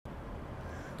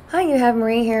Hi, you have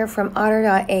Marie here from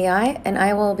Otter.ai, and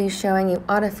I will be showing you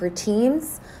Otter for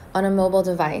Teams on a mobile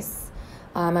device.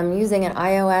 I'm using an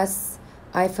iOS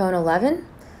iPhone 11,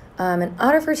 and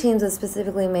Otter for Teams is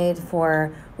specifically made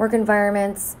for work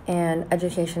environments and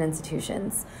education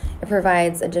institutions. It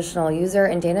provides additional user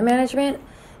and data management,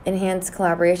 enhanced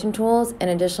collaboration tools, and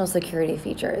additional security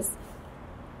features.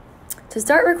 To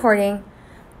start recording,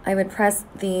 I would press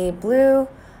the blue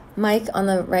mic on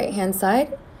the right-hand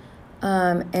side,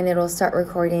 and it'll start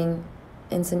recording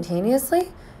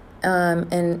instantaneously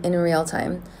and in real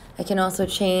time. I can also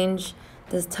change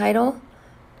this title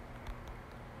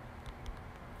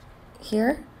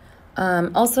here.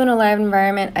 Also in a live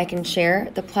environment, I can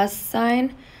share the plus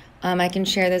sign. I can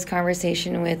share this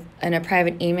conversation in a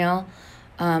private email,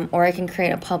 or I can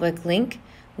create a public link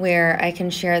where I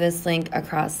can share this link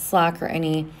across Slack or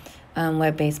any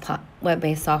web-based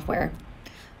software.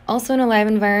 Also in a live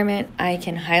environment, I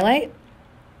can highlight.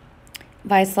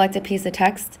 If I select a piece of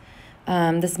text,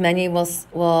 this menu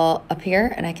will appear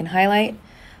and I can highlight.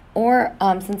 Or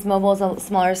since mobile is a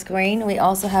smaller screen, we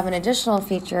also have an additional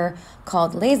feature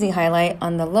called Lazy Highlight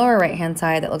on the lower right-hand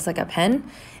side that looks like a pen.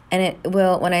 And it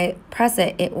will, when I press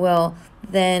it, it will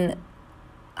then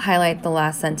highlight the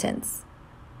last sentence.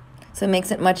 So it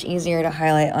makes it much easier to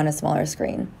highlight on a smaller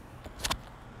screen.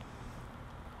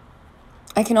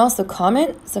 I can also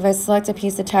comment. So if I select a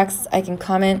piece of text, I can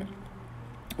comment,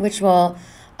 which will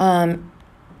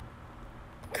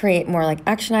create more like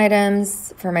action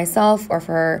items for myself or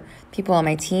for people on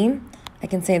my team. I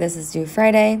can say this is due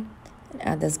Friday and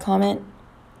add this comment.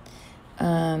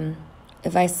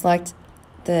 If I select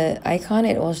the icon,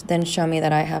 it will then show me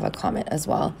that I have a comment as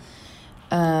well.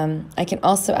 I can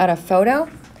also add a photo.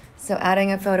 So adding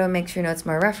a photo makes your notes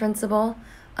more referenceable.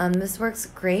 This works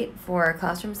great for a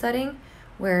classroom setting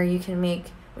where you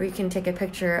can take a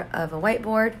picture of a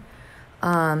whiteboard,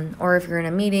 or if you're in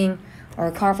a meeting or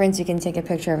a conference, you can take a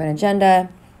picture of an agenda.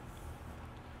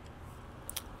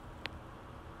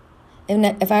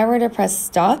 If I were to press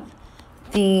stop,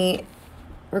 the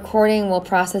recording will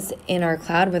process in our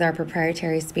cloud with our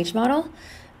proprietary speech model.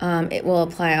 It will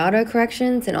apply auto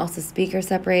corrections and also speaker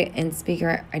separate and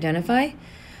speaker identify.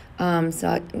 So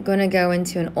I'm going to go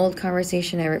into an old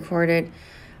conversation I recorded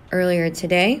earlier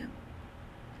today.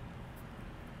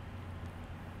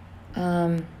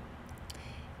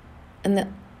 In the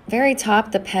very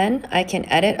top, the pen, I can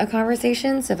edit a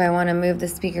conversation. So if I want to move the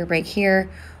speaker break here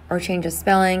or change a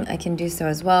spelling, I can do so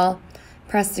as well.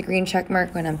 Press the green check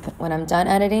mark when I'm done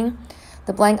editing.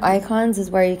 The blank icons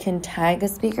is where you can tag a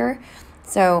speaker.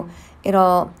 So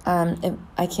it'll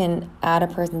I can add a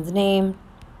person's name.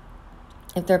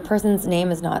 If their person's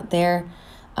name is not there,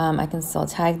 I can still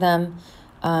tag them.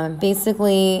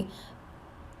 Basically,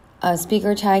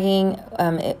 speaker tagging,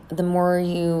 the more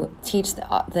you teach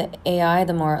the AI,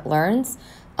 the more it learns.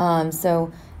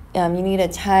 So you need to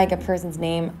tag a person's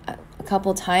name a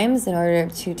couple times in order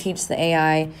to teach the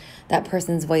AI that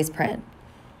person's voice print.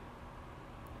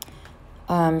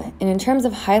 And in terms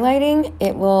of highlighting,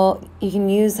 you can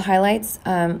use highlights,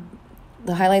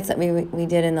 the highlights that we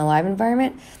did in the live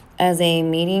environment as a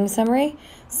meeting summary.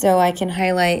 So I can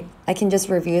just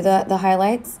review the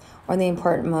highlights or the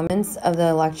important moments of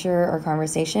the lecture or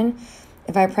conversation.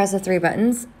 If I press the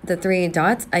three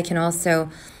dots, I can also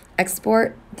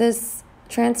export this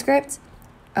transcript,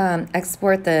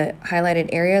 export the highlighted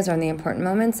areas or the important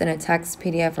moments in a text,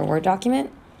 PDF, or Word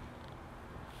document.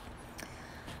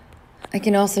 I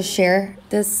can also share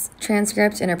this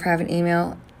transcript in a private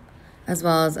email as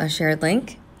well as a shared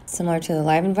link, similar to the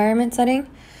live environment setting.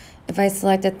 If I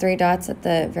select the three dots at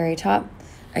the very top,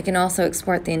 I can also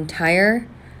export the entire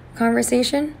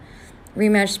conversation,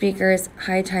 rematch speakers,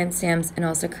 hide timestamps, and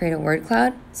also create a word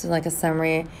cloud, so like a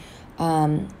summary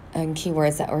and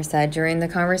keywords that were said during the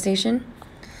conversation.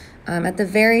 At the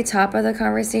very top of the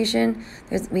conversation,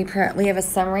 we have a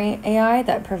summary AI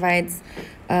that provides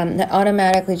that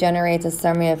automatically generates a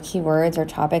summary of keywords or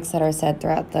topics that are said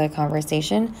throughout the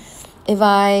conversation. If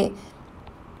I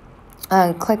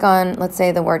click on, let's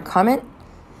say, the word comment,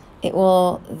 it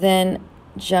will then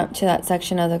jump to that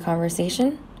section of the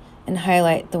conversation and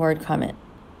highlight the word comment.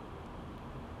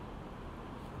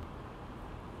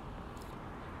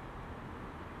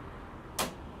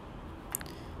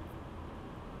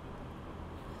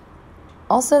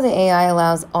 Also, the AI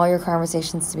allows all your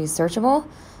conversations to be searchable.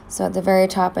 So at the very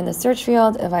top in the search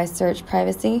field, if I search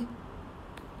privacy,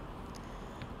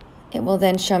 it will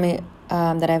then show me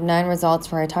that I have 9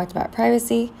 results where I talked about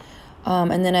privacy.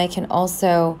 And then I can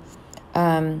also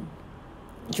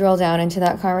drill down into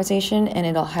that conversation and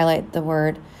it'll highlight the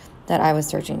word that I was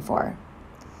searching for.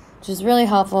 which is really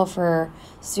helpful for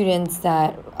students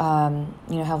that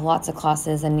have lots of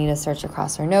classes and need to search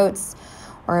across their notes,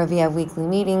 or if you have weekly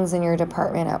meetings in your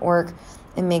department at work,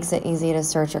 it makes it easy to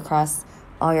search across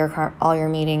all your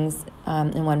meetings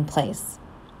in one place.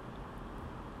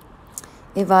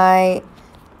 If when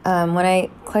I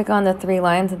click on the 3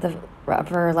 lines at the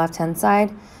upper left-hand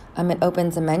side, it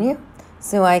opens a menu.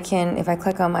 So if I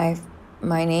click on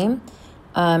my name,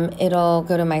 it'll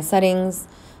go to my settings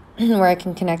where I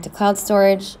can connect to cloud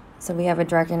storage. So we have a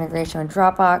direct integration with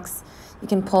Dropbox. You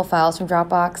can pull files from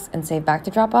Dropbox and save back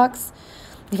to Dropbox.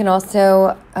 You can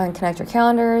also connect your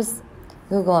calendars,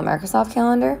 Google and Microsoft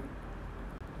Calendar.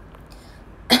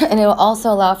 And it will also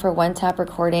allow for one-tap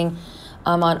recording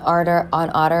on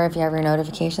Otter if you have your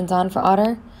notifications on for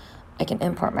Otter. I can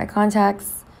import my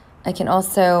contacts. I can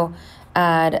also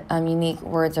add unique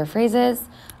words or phrases.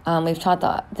 We've taught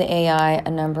the AI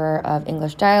a number of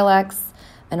English dialects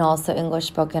and also English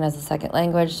spoken as a second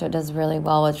language, so it does really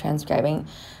well with transcribing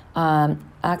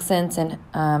accents, and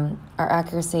our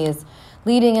accuracy is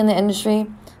leading in the industry.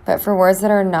 But for words that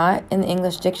are not in the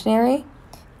English dictionary,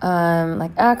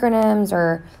 like acronyms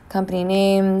or company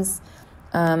names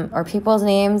or people's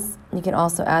names, you can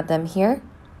also add them here.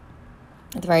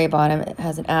 At the very bottom, it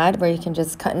has an add where you can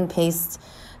just cut and paste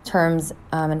terms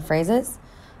and phrases.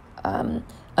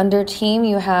 Under team,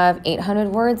 you have 800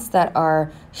 words that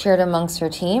are shared amongst your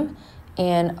team.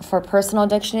 And for personal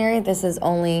dictionary, this is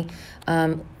only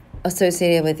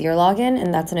associated with your login,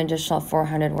 and that's an additional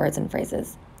 400 words and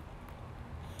phrases.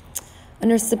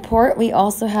 Under support, we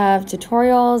also have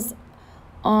tutorials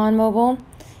on mobile.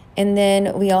 And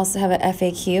then we also have an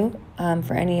FAQ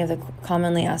for any of the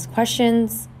commonly asked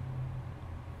questions.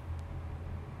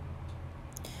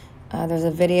 There's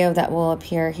a video that will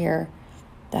appear here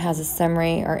that has a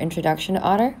summary or introduction to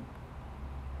Otter.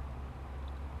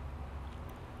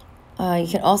 You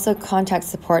can also contact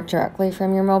support directly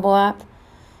from your mobile app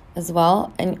as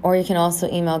well, or you can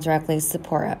also email directly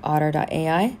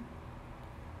support@otter.ai.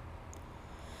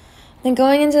 Then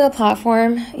going into the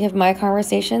platform, you have My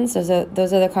Conversations. Those are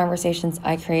the conversations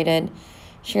I created,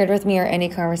 shared with me, or any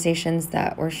conversations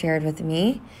that were shared with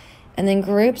me. And then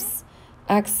Groups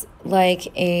acts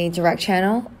like a direct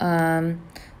channel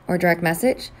or direct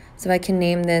message. So I can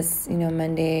name this,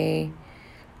 Monday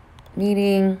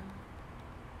meeting,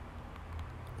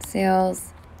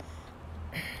 sales.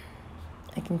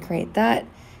 I can create that.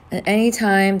 And any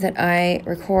time that I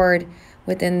record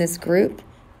within this group,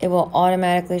 it will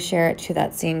automatically share it to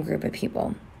that same group of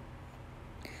people.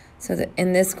 So that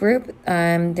in this group,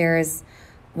 there's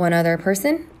one other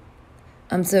person.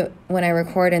 So when I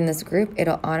record in this group,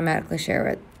 it'll automatically share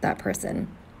with that person.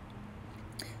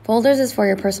 Folders is for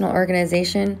your personal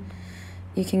organization.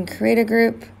 You can create a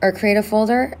group or create a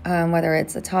folder, whether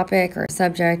it's a topic or a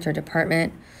subject or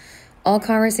department. All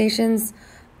conversations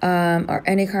or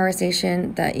any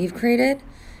conversation that you've created.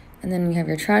 And then you have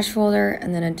your trash folder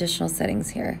and then additional settings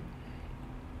here.